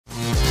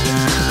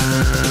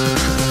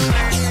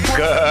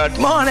Good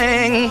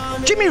morning.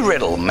 Jimmy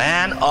Riddle,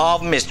 man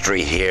of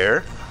mystery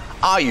here.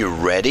 Are you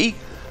ready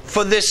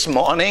for this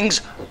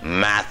morning's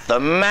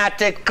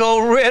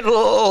mathematical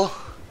riddle?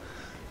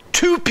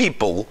 2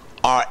 people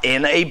are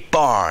in a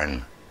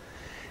barn.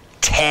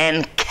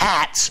 10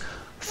 cats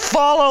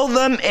follow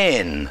them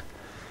in.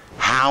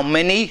 How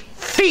many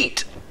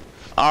feet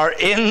are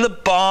in the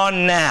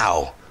barn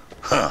now?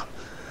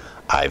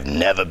 I've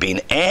never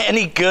been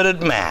any good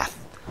at math.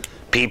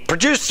 Pete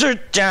producer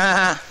จ้า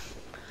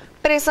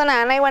ปริศนา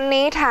ในวัน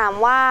นี้ถาม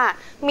ว่า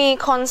มี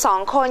คน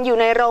2 คนอยู่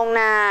ในโรง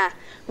นา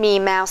มี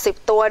แมว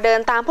10 ตัวเดิน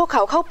ตามพวกเข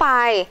าเข้าไป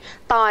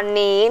ตอน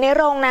นี้ใน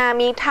โรงนา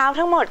มีเท้า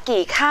ทั้งหมด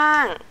กี่ข้า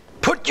ง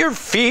Put your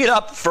feet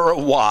up for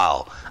a while.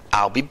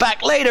 I'll be back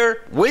later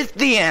with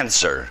the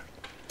answer.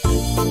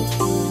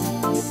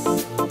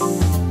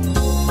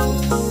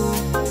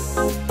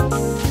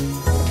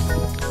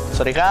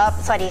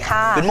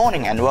 Good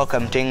morning and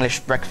welcome to English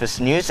Breakfast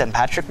News. I'm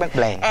Patrick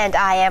McBlain. And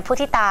I am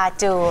Putita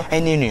Du.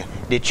 Hey Nunu,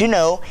 did you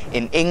know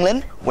in England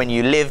when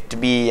you live to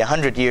be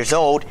 100 years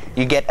old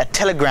you get a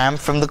telegram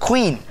from the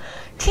Queen?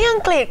 ที่อั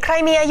งกฤษใคร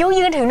มีอายุ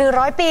ยืนถึง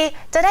100 ปี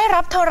จะได้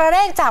รับโทรเล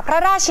ขจากพระ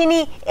ราชินี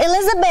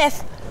Elizabeth.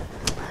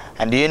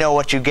 And do you know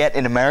what you get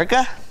in America?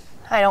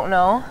 I don't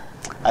know.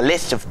 A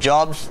list of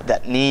jobs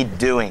that need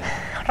doing.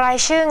 ราย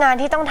ชื่องาน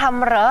ที่ต้องท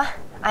ำเหรอ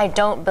I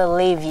don't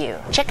believe you.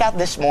 Check out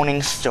this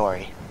morning's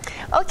story.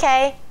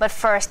 Okay, but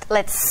first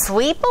let's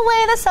sweep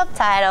away the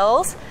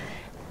subtitles.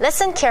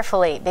 Listen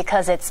carefully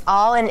because it's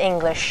all in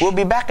English.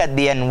 We'll be back at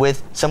the end with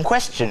some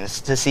questions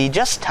to see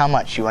just how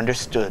much you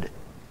understood.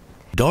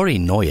 Dori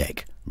Noyek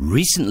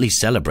recently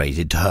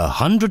celebrated her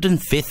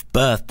 105th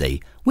birthday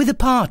with a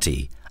party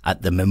at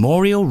the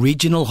Memorial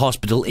Regional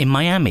Hospital in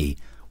Miami,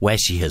 where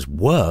she has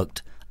worked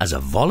as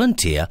a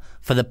volunteer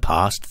for the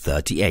past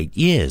 38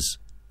 years.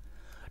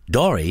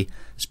 Dori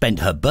spent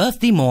her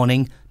birthday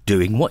morning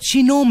doing what she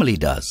normally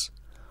does,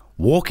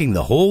 walking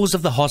the halls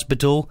of the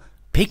hospital,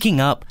 picking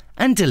up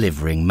and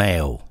delivering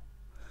mail.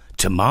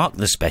 To mark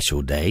the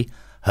special day,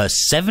 her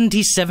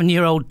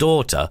 77-year-old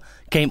daughter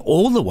came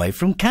all the way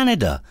from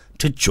Canada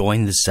to join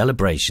the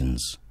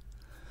celebrations.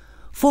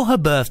 For her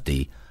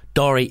birthday,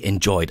 Dori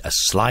enjoyed a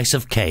slice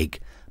of cake,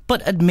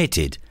 but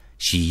admitted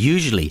she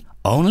usually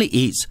only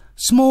eats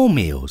small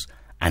meals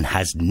and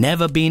has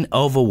never been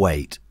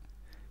overweight.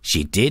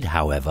 She did,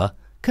 however,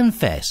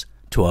 confess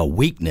to a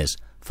weakness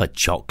for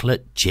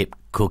chocolate chip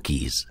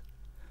cookies.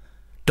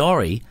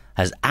 Dori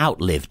has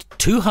outlived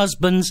 2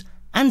 husbands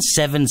and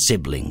 7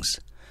 siblings.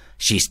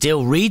 She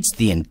still reads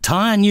the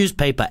entire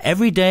newspaper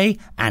every day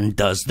and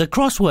does the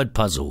crossword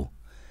puzzle.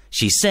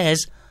 She says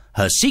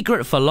her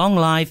secret for long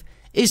life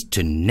is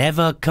to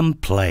never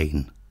complain.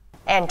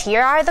 And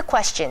here are the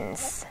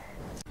questions.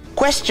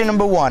 Question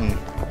number 1.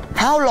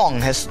 How long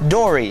has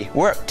Dori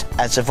worked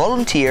as a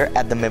volunteer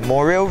at the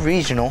Memorial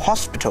Regional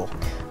Hospital?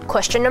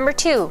 Question number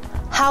 2.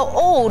 How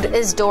old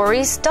is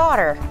Dori's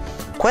daughter?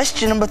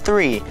 Question number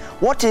 3.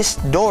 What is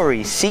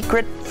Dori's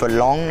secret for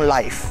long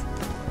life?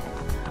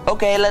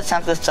 Okay, let's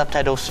have the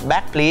subtitles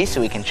back please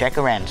so we can check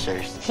our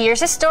answers.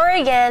 Here's the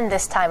story again,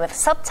 this time with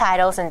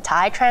subtitles and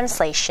Thai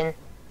translation.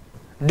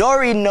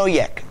 Dori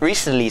Noyek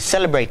recently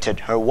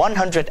celebrated her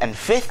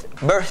 105th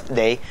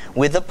birthday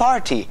with a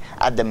party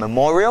at the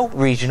Memorial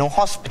Regional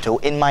Hospital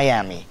in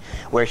Miami,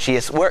 where she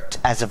has worked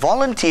as a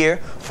volunteer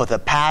for the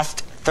past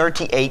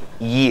 38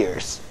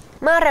 years.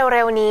 เมื่อเ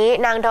ร็วๆนี้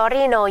นางดอ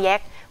รี่โนเย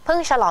กเพิ่ง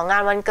ฉลองงา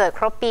นวันเกิดค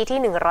รบปีที่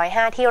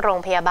105ที่โรง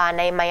พยาบาล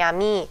ในไมอา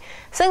มี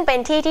ซึ่งเป็น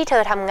ที่ที่เธ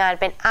อทำงาน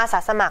เป็นอาสา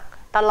สมัคร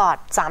ตลอด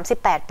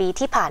38 ปี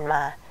ที่ผ่านม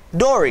า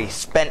Dori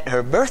spent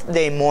her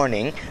birthday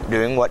morning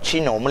doing what she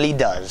normally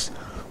does,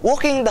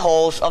 walking the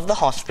halls of the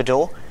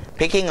hospital,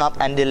 picking up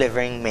and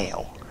delivering mail.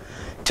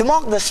 To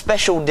mark the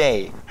special day,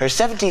 her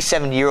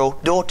 77-year-old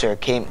daughter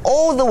came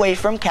all the way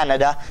from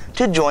Canada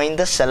to join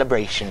the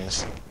celebrations.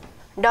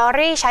 ดอ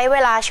รี่ใช้เว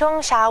ลาช่วง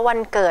เช้าวัน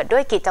เกิดด้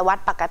วยกิจวัต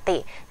รปกติ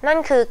นั่น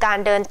คือการ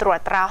เดินตรวจ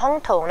ตราห้อง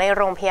โถงในโ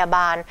รงพยาบ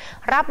าล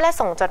รับและ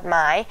ส่งจดหม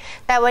าย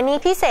แต่วันนี้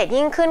พิเศษ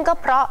ยิ่งขึ้นก็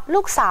เพราะ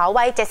ลูกสาว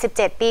วัย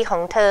77 ปีขอ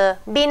งเธอ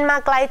บินมา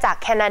ไกลจาก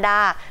แคนาดา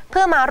เ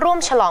พื่อมาร่วม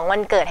ฉลองวั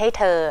นเกิดให้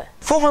เธอ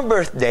For her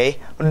birthday,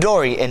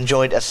 Dori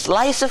enjoyed a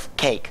slice of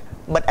cake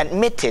but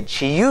admitted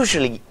she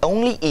usually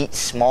only eats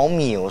small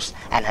meals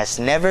and has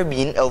never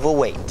been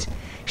overweight.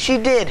 She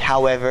did,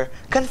 however,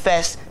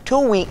 confess to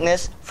a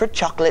weakness for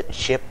chocolate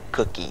chip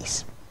cookies.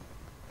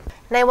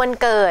 ในวัน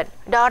เกิด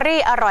ดอ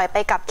รี่อร่อยไป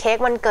กับเค้ก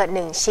วันเกิด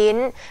1 ชิ้น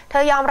เธ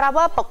อยอมรับ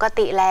ว่าปก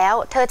ติแล้ว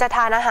เธอจะท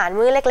านอาหาร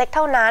มื้อเล็กๆเ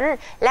ท่านั้น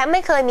และไม่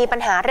เคยมีปัญ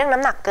หาเรื่องน้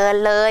ำหนักเกิน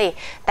เลย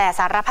แต่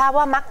สารภาพ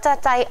ว่ามักจะ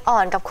ใจอ่อ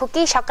นกับคุก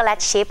กี้ช็อกโกแลต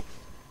ชิพ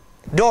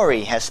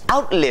Dori has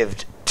outlived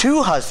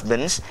 2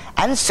 husbands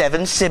and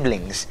 7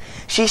 siblings.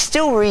 She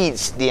still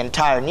reads the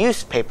entire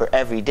newspaper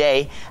every day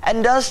and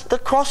does the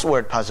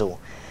crossword puzzle.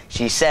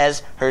 She says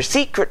her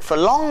secret for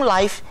long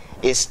life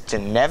is to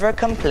never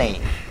complain.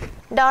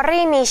 ดอ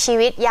รี่มีชี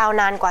วิตยาว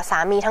นานกว่าสา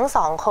มีทั้ง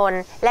2 คน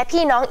และ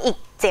พี่น้องอีก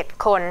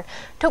 7 คน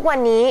ทุกวัน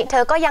นี้เธ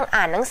อก็ยัง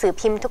อ่านหนังสือ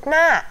พิมพ์ทุกห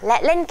น้าและ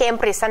เล่นเกม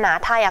ปริศนา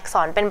ทายอักษ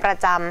รเป็นประ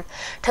จ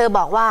ำเธอบ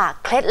อกว่า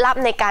เคล็ดลับ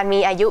ในการมี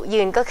อายุ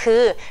ยืนก็คื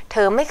อเธ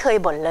อไม่เคย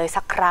บ่นเลย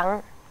สักครั้ง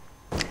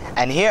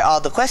And here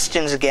are the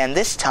questions again,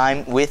 this time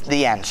with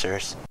the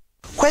answers.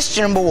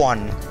 Question number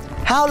 1.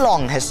 How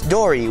long has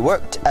Dory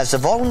worked as a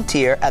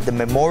volunteer at the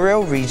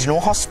Memorial Regional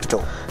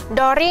Hospital?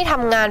 ดอรี่ท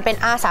ำงานเป็น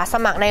อาสาส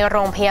มัครในโร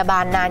งพยาบา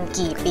ลนาน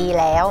กี่ปี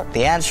แล้ว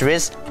The answer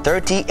is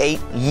 38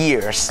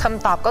 years. ค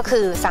ำตอบก็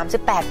คือ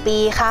38 ปี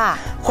ค่ะ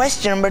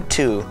Question number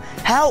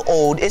 2. How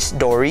old is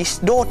Dory's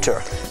daughter?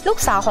 ลูก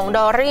สาวของด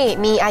อรี่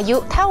มีอายุ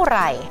เท่าไห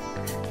ร่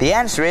The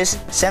answer is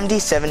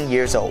 77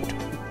 years old.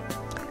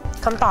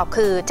 คำตอบ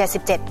คือ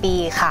77 ปี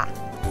ค่ะ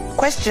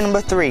Question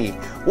number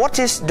 3. What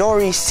is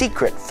Dory's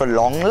secret for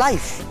long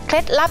life? เค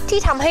ล็ดลับที่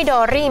ทำให้ดอ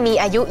รี่มี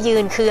อายุยื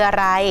นคืออะ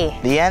ไร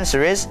The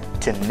answer is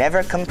to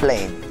never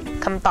complain.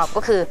 คำตอบ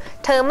ก็คือ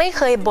เธอไม่เ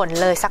คยบ่น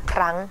เลยสักค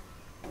รั้ง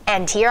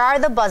And here are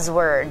the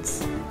buzzwords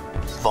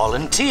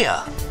Volunteer.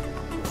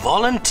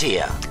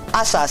 Volunteer. อ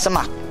าสาส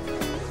มัคร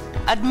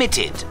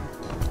Admitted.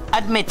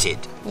 Admitted.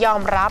 ยอ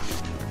มรับ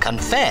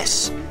Confess.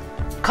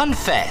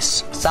 Confess.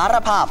 สาร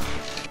ภาพ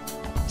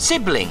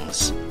Siblings.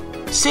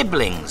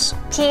 Siblings.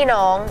 พี่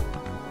น้อง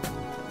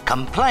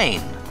Complain.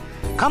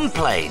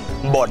 Complain.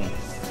 บ่น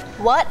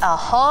What a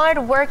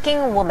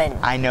hard-working woman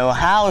I know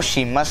how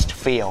she must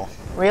feel.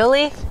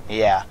 Really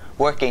Yeah,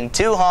 working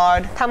too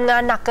hard ทำงา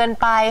นหนักเกิน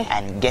ไป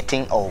and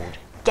getting old.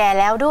 แก่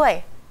แล้วด้วย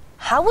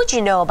How would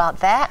you know about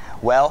that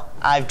Well,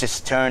 I've just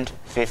turned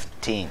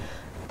 15.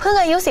 เพิ่ง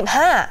อายุ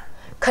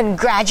15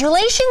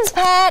 Congratulations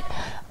Pat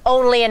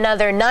Only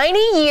another 90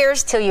 years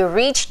till you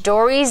reach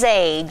Dory's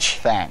age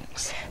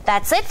Thanks.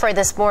 That's it for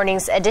this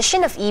morning's edition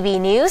of EB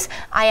News.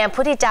 I am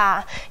Putita.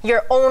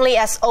 You're only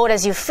as old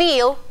as you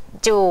feel.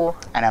 Do.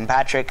 And I'm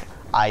Patrick.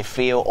 I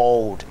feel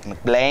old.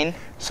 McBlain.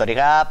 สวัสดี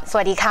ครับ ส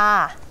วัสดีค่ะ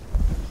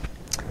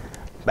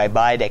Bye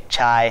bye เด็กช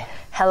าย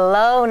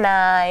Hello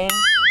Nine.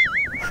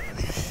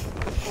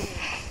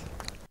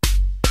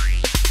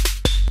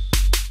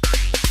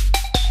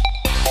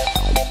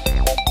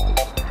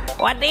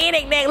 วันนี้เ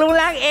ด็กๆลุง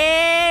ลักเอ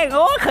งโ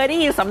อ้เคยได้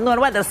ยินสำนวน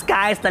ว่า the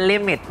sky's the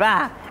limit ป่ะ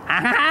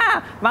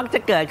มักจะ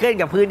เกิดขึ้น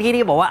กับพื้นที่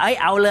ที่บอกว่า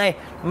เอาเลย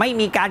ไม่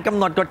มีการกำ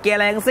หนดกฎเกณฑ์อ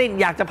ะไรทั้งสิ้น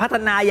อยากจะพัฒ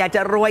นาอยากจ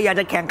ะรวยอยาก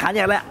จะแข่งขันอ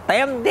ย่างไรเต็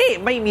มที่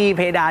ไม่มีเ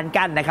พดาน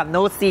กั้นนะครับ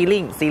no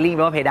ceiling ceiling แป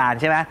ลว่าเพดาน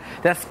ใช่ไหม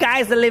the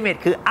sky's the limit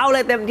คือเอาเล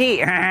ยเต็มที่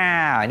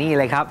นี่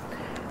เลยครับ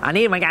อัน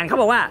นี้เหมือนกันเขา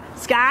บอกว่า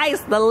sky's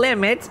the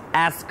limit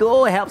as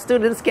school helps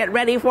students get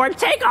ready for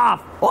takeoff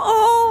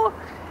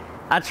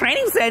A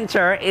training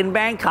center in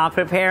Bangkok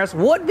prepares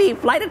would-be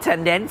flight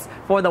attendants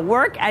for the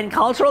work and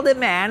cultural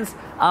demands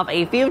of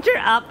a future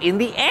up in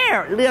the air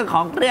เรื่องข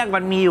องเรื่อง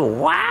มันมีอยู่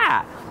ว่า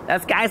The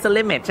sky's the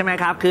limit ใช่ไหม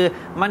ครับคือ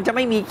มันจะไ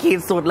ม่มีขีด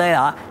สุดเลยเห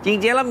รอจ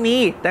ริงๆแล้วมี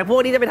แต่พวก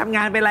นี้จะไปทำง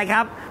านเป็นอะไรค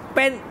รับเ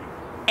ป็น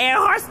air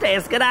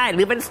hostess ก็ได้ห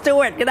รือเป็น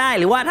steward ก็ได้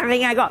หรือว่าทาง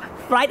ง่ายๆก็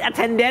flight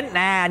attendant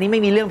นี่ไ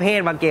ม่มีเรื่องเพศ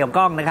มาเกี่ยว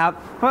ข้องนะครับ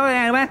เพราะไ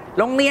งรู้ไหม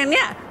โรงเรียนเ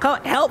นี้ยเขา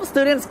help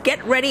students get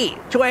ready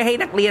ช่วยให้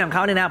นักเรียนของเข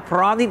าเนี่ยนะพ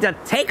ร้อมที่จะ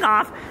take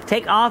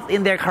off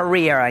in their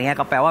career อะไรเงี้ย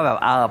ก็แปลว่าแบบ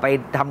ไป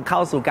ทำเข้า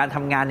สู่การท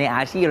ำงานในอ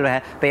าชีพเลย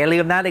แต่อย่าลื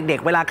มนะเด็ก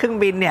ๆเวลาเครื่อง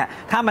บินเนี่ย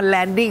ถ้ามัน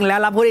landing แล้ว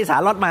รับผู้โดยสา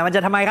รรถใหม่มันจ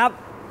ะทำไมครับ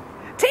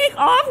take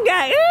off ไง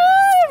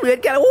เหมือน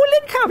กันเ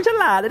ล่นคำฉ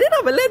ลาดได้ท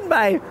ำไปเล่นไป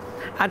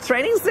A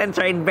training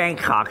center in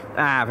Bangkok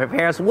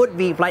prepares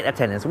would-be flight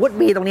attendants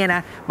would-be ตรงนี้น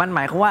ะมันหม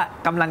ายความว่า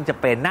กำลังจะ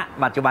เป็นณ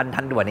ปัจจุบัน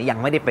ทันด่วนนี้ยัง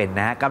ไม่ได้เป็น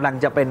นะกำลัง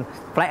จะเป็น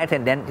flight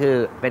attendant คือ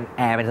เป็นแ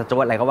อร์เป็นสจ๊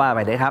วตอะไรก็ว่าไป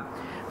เลยครับ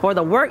for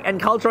the work and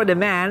cultural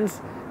demands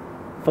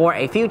for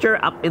a future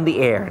up in the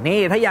air นี่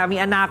ถ้าอยากมี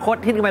อนาคต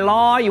ที่จะไปล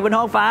อยอยู่บน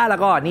ท้องฟ้าแล้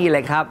วก็นี่เล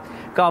ยครับ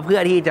ก็เพื่อ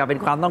ที่จะเป็น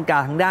ความต้องกา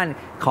รทางด้าน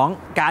ของ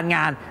การง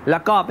านแล้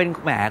วก็เป็น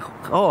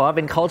เขาบอกว่าเ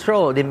ป็น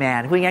cultural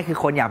demand พูดง่ายๆคือ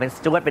คนอยากเป็นส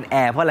จ๊วตเป็นแอ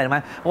ร์เพราะอะไรรู้ไหม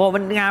มั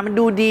นงานมัน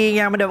ดูดีไ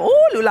งมันแบบ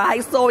หรูหราไฮ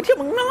โซเที่ยว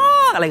เมืองนอ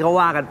กอะไรก็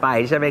ว่ากันไป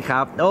ใช่ไหมค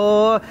รับ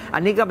อั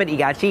นนี้ก็เป็นอี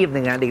กอาชีพห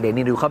นึ่งนะเด็กๆ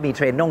นี่ดูเขามีเท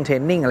รน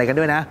นิ่งอะไรกัน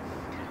ด้วยนะ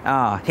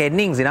เทรน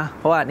นิ่งสินะ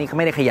เพราะว่านี่เขาไ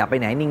ม่ได้ขยับไป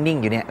ไหนนิ่ง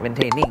ๆอยู่เนี่ยเป็นเท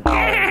รนนิ่ง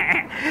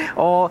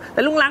แ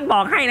ต่ลุงลังบ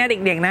อกให้นะเ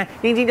ด็กๆนะ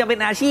จริงๆจะเป็น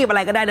อาชีพอะไ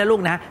รก็ได้นะลู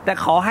กนะแต่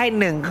ขอให้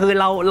หนึ่งคือ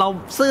เรา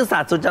ซื่อสั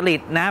ตย์สุจริ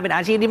ตนะเป็นอ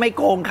าชีพที่ไม่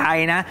โกงใคร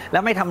นะแล้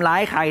วไม่ทำร้า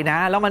ยใครนะ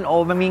แล้ว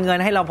มันมีเงิน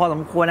ให้เราพอส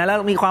มควรนะแล้ว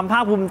มีความภา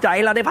คภูมิใจ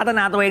เราได้พัฒน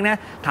าตัวเองนะ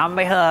ทำไป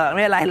เถอะไ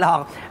ม่เป็นไรหรอก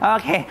โอ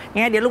เค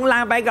งั้นเดี๋ยวลุงลั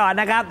งไปก่อน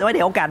นะครับเ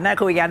ดี๋ยวโอกาสหน้า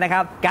คุยกันนะค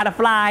รับ Gotta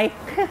fly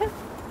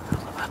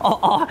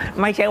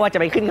ไม่ใช่ว่าจะ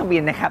ไปขึ้นเครื่องบิ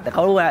นนะครับแต่เข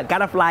ารู้ว่า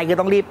Gotta fly คือ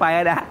ต้องรีบไป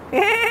นะ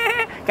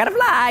Gotta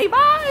fly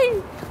bye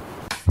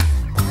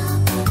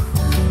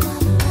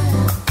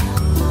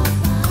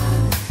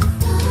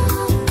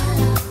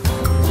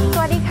ส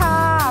วัสดีค่ะ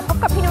พบ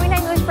กับพี่นุ้ยใน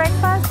News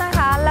Breakfast นะค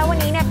ะแล้ววัน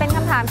นี้เนี่ยเป็นค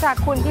ำถามจาก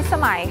คุณพิส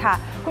มัยค่ะ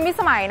คุณพิ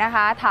สมัยนะค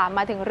ะถามม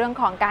าถึงเรื่อง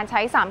ของการใช้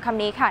3ค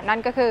ำนี้ค่ะนั่น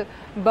ก็คือ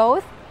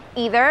both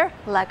either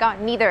และก็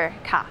neither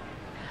ค่ะ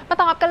มา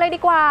ตอบกันเลยดี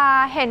กว่า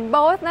เห็น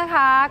both นะค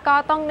ะก็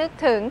ต้องนึก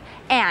ถึง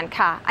and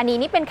ค่ะอันนี้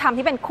นี่เป็นคำ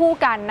ที่เป็นคู่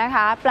กันนะค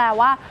ะแปล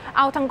ว่าเ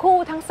อาทั้งคู่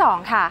ทั้งสอง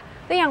ค่ะ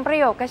ตัวอย่างประ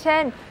โยคก็เช่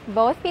น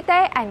both Pete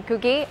and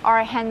Cookie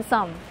are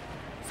handsome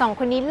สอง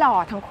คนนี้หล่อ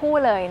ทั้งคู่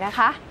เลยนะค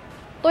ะ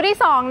ตัวที่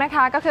2นะค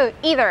ะก็คือ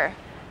either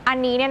อัน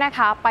นี้เนี่ยนะค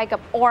ะไปกั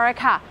บ or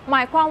ค่ะหม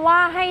ายความว่า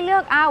ให้เลื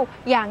อกเอา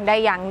อย่างใด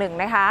อย่างหนึ่ง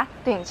นะคะ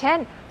ตัวอย่างเช่น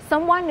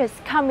someone is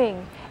coming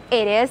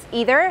it is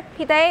either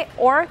pite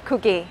or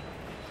cookie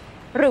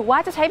หรือว่า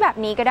จะใช้แบบ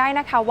นี้ก็ได้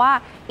นะคะว่า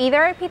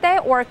either pite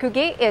or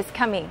cookie is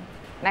coming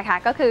นะคะ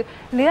ก็คือ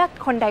เลือก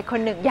คนใดคน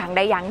หนึ่งอย่างใ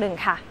ดอย่างหนึ่ง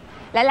ค่ะ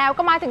และแล้ว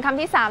ก็มาถึงคำ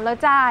ที่3แล้ว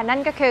จ้านั่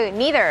นก็คือ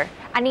neither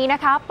อันนี้น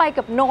ะคะไป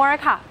กับ nor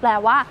ค่ะแปล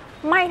ว่า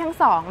ไม่ทั้ง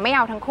สองไม่เอ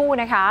าทั้งคู่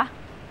นะคะ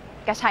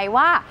ก็ใช้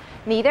ว่า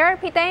neither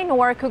pite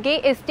nor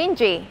cookie is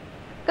stingy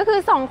ก็คือ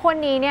2คน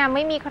นี้เนี่ยไ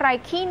ม่มีใคร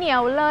ขี้เหนีย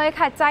วเลย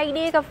ค่ะใจ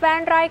ดีกับแฟน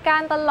รายกา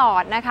รตลอ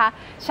ดนะคะ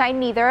ใช้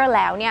neither แ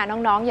ล้วเนี่ย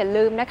น้องๆอย่า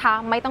ลืมนะคะ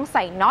ไม่ต้องใ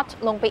ส่ not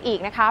ลงไปอีก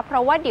นะคะเพรา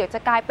ะว่าเดี๋ยวจะ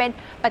กลายเป็น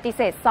ปฏิเ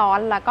สธซ้อน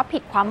แล้วก็ผิ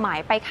ดความหมาย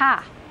ไปค่ะ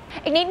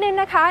อีกนิดนึง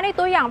นะคะใน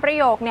ตัวอย่างประ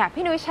โยคเนี่ย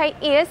พี่นุ้ยใช้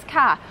is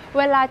ค่ะเ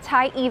วลาใ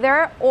ช้ either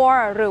or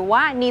หรือว่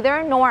า neither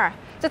nor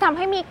จะทำใ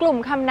ห้มีกลุ่ม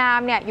คำนาม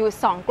เนี่ยอยู่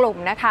2กลุ่ม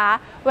นะคะ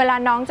เวลา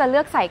น้องจะเลื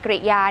อกใส่กริ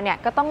ยาเนี่ย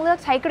ก็ต้องเลือก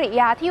ใช้กริ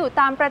ยาที่อยู่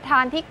ตามประธา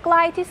นที่ใก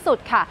ล้ที่สุด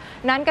ค่ะ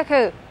นั่นก็คื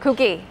อ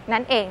cookie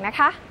นั่นเองนะค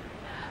ะ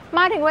ม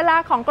าถึงเวลา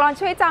ของกลอน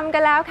ช่วยจำกั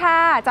นแล้วค่ะ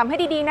จำให้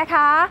ดีๆนะค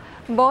ะ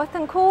both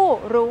ทั้งคู่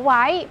รู้ไ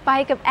ว้ไป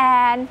กับ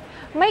and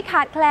ไม่ข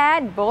าดแคลน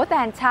both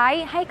and ใช้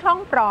ให้คล่อง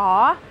ปลอ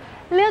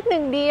เลือกห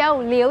นึ่งเดียว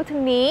เลี้ยวถึ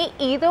งนี้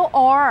either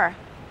or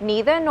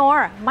neither nor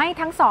ไม่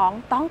ทั้งสอง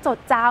ต้องจด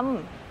จำ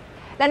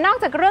และนอก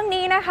จากเรื่อง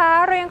นี้นะคะ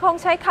เรายังคง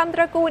ใช้คำต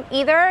ระกูล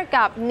either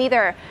กับ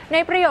neither ใน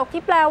ประโยค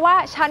ที่แปลว่า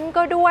ฉัน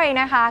ก็ด้วย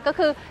นะคะก็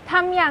คือท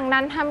ำอย่าง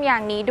นั้นทำอย่า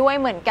งนี้ด้วย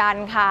เหมือนกัน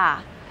ค่ะ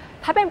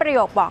ถ้าเป็นประโย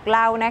คบอกเ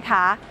ล่านะค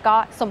ะก็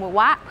สมมุติ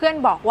ว่าเพื่อน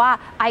บอกว่า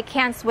I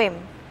can't swim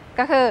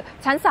ก็คือ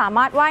ฉันสาม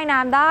ารถว่ายน้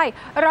ำได้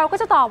เราก็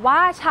จะตอบว่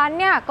าฉัน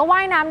เนี่ยก็ว่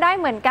ายน้ำได้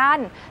เหมือนกัน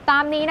ตา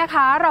มนี้นะค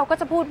ะเราก็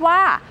จะพูดว่า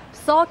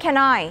so can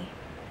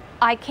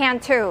I can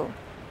too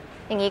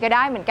อย่างนี้ก็ไ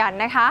ด้เหมือนกัน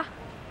นะคะ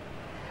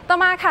ต่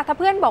อมาค่ะถ้า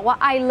เพื่อนบอกว่า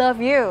I love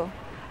you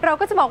เรา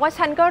ก็จะบอกว่า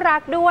ฉันก็รั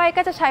กด้วย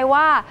ก็จะใช้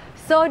ว่า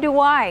so do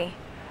I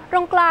ตร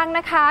งกลางน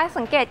ะคะ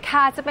สังเกตค่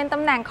ะจะเป็นต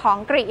ำแหน่งของ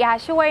กริยา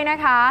ช่วยนะ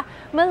คะ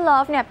เมื่อ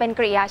love เนี่ยเป็น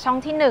กริยาช่อง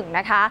ที่1น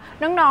ะคะ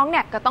น้องๆเ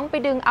นี่ยก็ต้องไป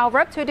ดึงเอา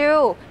verb to do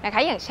นะค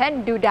ะอย่างเช่น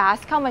do does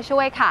เข้ามาช่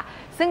วยค่ะ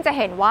ซึ่งจะเ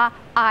ห็นว่า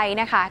I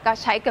นะคะก็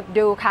ใช้กับ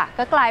do ค่ะ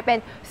ก็กลายเป็น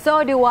so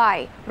do I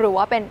หรือ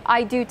ว่าเป็น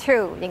I do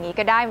too อย่างนี้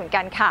ก็ได้เหมือน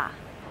กันค่ะ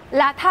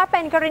และถ้าเป็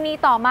นกรณี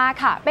ต่อมา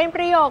ค่ะเป็นป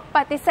ระโยคป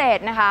ฏิเสธ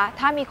นะคะ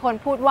ถ้ามีคน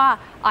พูดว่า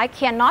I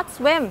cannot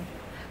swim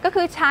ก็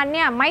คือฉันเ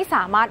นี่ยไม่ส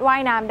ามารถว่า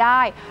ยน้ำไ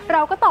ด้เร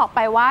าก็ตอบไป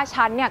ว่า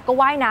ฉันเนี่ยก็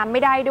ว่ายน้ำไ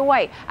ม่ได้ด้วย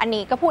อัน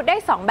นี้ก็พูดได้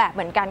2แบบเ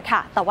หมือนกันค่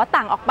ะแต่ว่าต่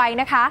างออกไป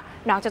นะคะ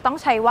น้องจะต้อง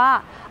ใช้ว่า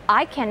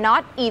I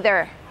cannot either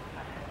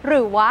ห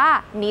รือว่า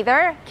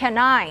neither can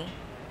I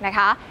นะค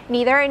ะ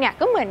neither เนี่ย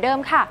ก็เหมือนเดิม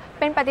ค่ะ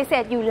เป็นปฏิเส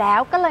ธอยู่แล้ว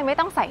ก็เลยไม่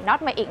ต้องใส่ not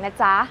มาอีกนะ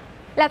จ๊ะ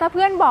และถ้าเ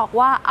พื่อนบอก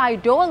ว่า I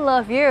don't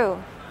love you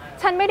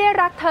ฉันไม่ได้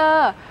รักเธอ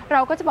เร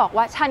าก็จะบอก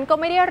ว่าฉันก็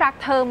ไม่ได้รัก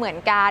เธอเหมือน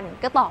กัน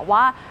ก็ตอบ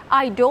ว่า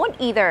I don't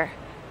either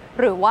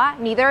หรือว่า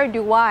neither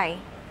do I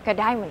ก็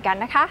ได้เหมือนกัน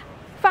นะคะ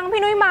ฟัง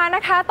พี่นุ้ยมาน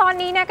ะคะตอน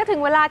นี้เนี่ยก็ถึ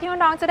งเวลาที่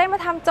น้องๆจะได้มา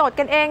ทำโจทย์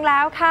กันเองแล้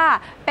วค่ะ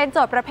เป็นโจ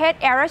ทย์ประเภท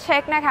error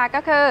check นะคะ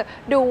ก็คือ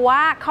ดูว่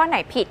าข้อไหน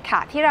ผิดค่ะ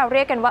ที่เราเ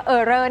รียกกันว่า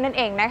error นั่นเ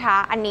องนะคะ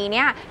อันนี้เ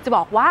นี่ยจะบ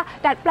อกว่า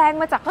ดัดแปลง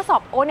มาจากข้อสอ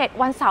บ O-NET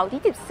วันเสาร์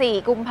ที่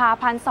14กุมภา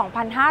พันธ์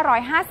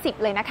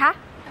2550เลยนะคะ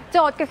โจ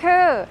ทย์ก็คื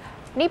อ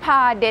Nipa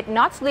did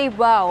not sleep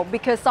well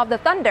because of the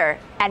thunder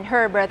and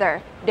her brother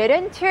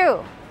didn't too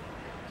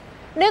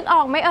นึกอ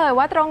อกไหมเอ่ย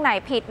ว่าตรงไหน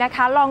ผิดนะค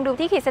ะลองดู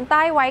ที่ขีดเส้นใ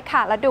ต้ไว้ค่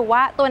ะแล้วดูว่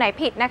าตัวไหน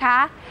ผิดนะคะ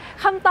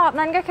คำตอบ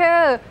นั้นก็คือ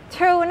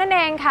true นั่นเอ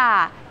งค่ะ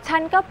ฉั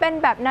นก็เป็น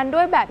แบบนั้นด้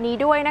วยแบบนี้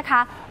ด้วยนะค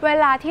ะเว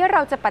ลาที่เร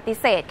าจะปฏิ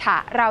เสธค่ะ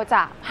เราจ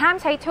ะห้าม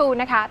ใช้ true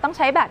นะคะต้องใ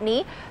ช้แบบนี้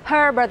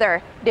her brother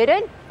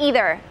didn't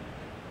either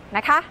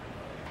นะคะ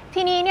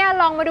ทีนี้เนี่ย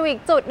ลองมาดูอี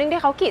กจุดหนึ่ง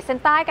ที่เขาขีดเส้น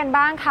ใต้กัน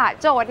บ้างค่ะ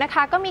โจทย์นะค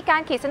ะก็มีกา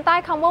รขีดเส้นใต้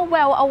คำว่า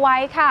well เอาไว้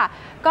ค่ะ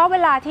ก็เว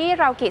ลาที่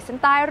เราขีดเส้น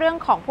ใต้เรื่อง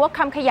ของพวกค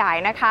ำขยาย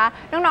นะคะ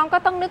น้องๆก็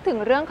ต้องนึกถึง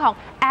เรื่องของ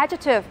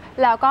adjective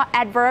แล้วก็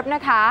adverb น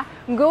ะคะ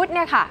good เ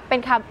นี่ยค่ะเป็น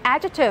คำ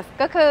adjective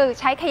ก็คือ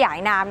ใช้ขยาย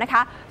นามนะค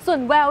ะส่วน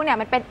well เนี่ย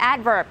มันเป็น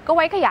adverb ก็ไ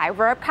ว้ขยาย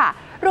verb ค่ะ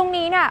ตรง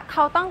นี้เนี่ยเข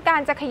าต้องกา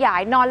รจะขยา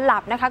ยนอนหลั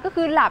บนะคะก็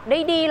คือหลับได้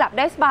ดีหลับไ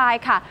ด้สบาย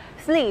ค่ะ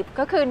sleep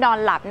ก็คือนอน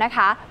หลับนะค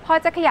ะพอ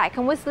จะขยายค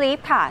ำว่า sleep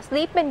ค่ะ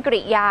sleep เป็นก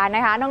ริยาน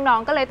ะคะน้อง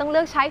ๆก็เลยต้องเลื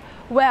อกใช้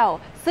well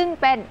ซึ่ง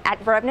เป็น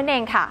adverb นั่นเอ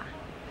งค่ะ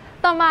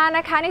ต่อมาน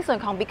ะคะในส่วน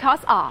ของ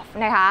because of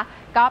นะคะ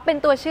ก็เป็น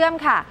ตัวเชื่อม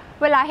ค่ะ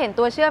เวลาเห็น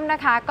ตัวเชื่อมน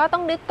ะคะก็ต้อ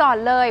งนึกก่อน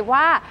เลย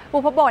ว่าบุ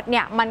พบทเ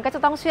นี่ยมันก็จะ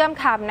ต้องเชื่อม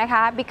คำนะค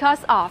ะ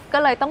because of ก็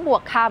เลยต้องบว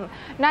กค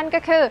ำนั่นก็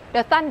คือ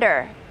the thunder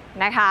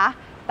นะคะ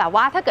แต่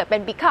ว่าถ้าเกิดเป็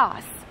น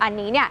because อัน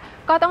นี้เนี่ย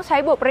ก็ต้องใช้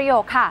บวกประโย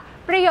คค่ะ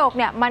ประโยค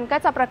เนี่ยมันก็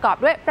จะประกอบ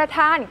ด้วยประธ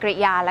านกริ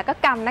ยาและก็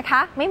กรรมนะค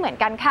ะไม่เหมือน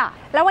กันค่ะ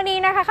แล้ววันนี้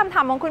นะคะคำถ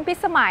ามของคุณพิ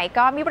สมัย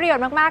ก็มีประโยช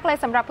น์มากๆเลย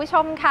สำหรับผู้ช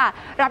มค่ะ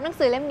รับหนัง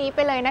สือเล่มนี้ไป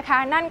เลยนะคะ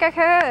นั่นก็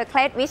คือเค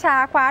ล็ดวิชา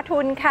คว้าทุ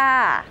นค่ะ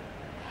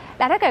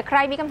และถ้าเกิดใคร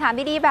มีคำถาม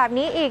ดีๆแบบ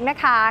นี้อีกนะ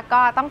คะ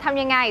ก็ต้องท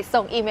ำยังไง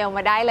ส่งอีเมลม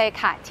าได้เลย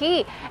ค่ะที่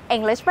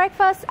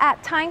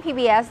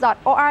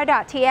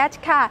englishbreakfast@thaipbs.or.th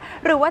ค่ะ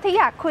หรือว่าถ้า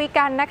อยากคุย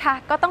กันนะคะ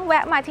ก็ต้องแว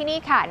ะมาที่นี่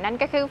ค่ะนั่น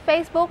ก็คือ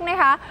Facebook นะ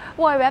คะ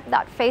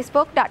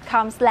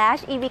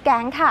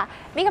www.facebook.com/evgang ค่ะ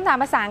มีคำถาม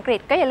ภาษาอังกฤษ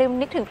ก็อย่าลืม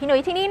นึกถึงพี่นุ้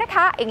ยที่นี่นะค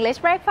ะ English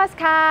Breakfast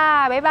ค่ะ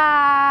บ๊ายบา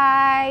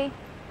ย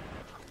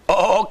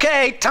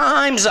Okay,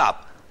 time's up.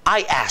 I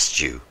asked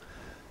you.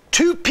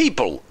 2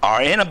 people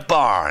are in a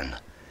barn.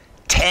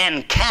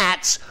 10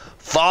 cats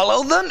follow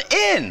them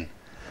in.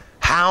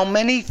 How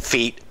many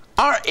feet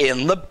are in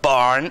the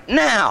barn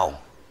now?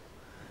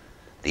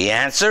 The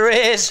answer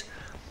is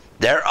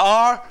there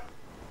are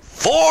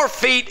 4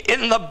 feet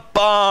in the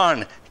barn.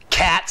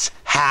 Cats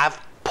have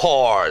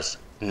paws,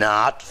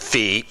 not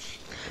feet.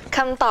 ค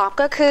ำตอบ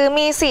ก็คือ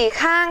มี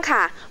4ข้าง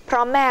ค่ะเพรา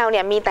ะแมวเ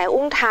นี่ยมีแต่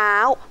อุ้งเท้า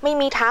ไม่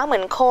มีเท้าเหมื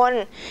อนคน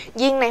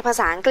ยิ่งในภา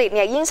ษาอังกฤษเ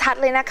นี่ยยิ่งชัด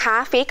เลยนะคะ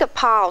feet กับ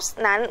paws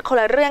นั้นคน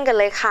ละเรื่องกัน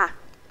เลยค่ะ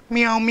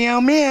Meow, meow,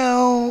 meow.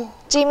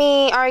 Jimmy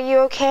are you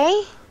okay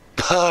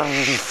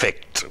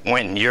Perfect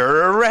when you're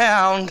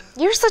around.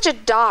 You're such a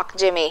dog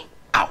Jimmy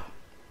Ow.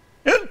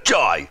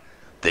 Enjoy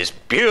this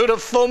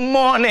beautiful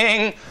morning.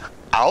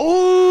 Ow.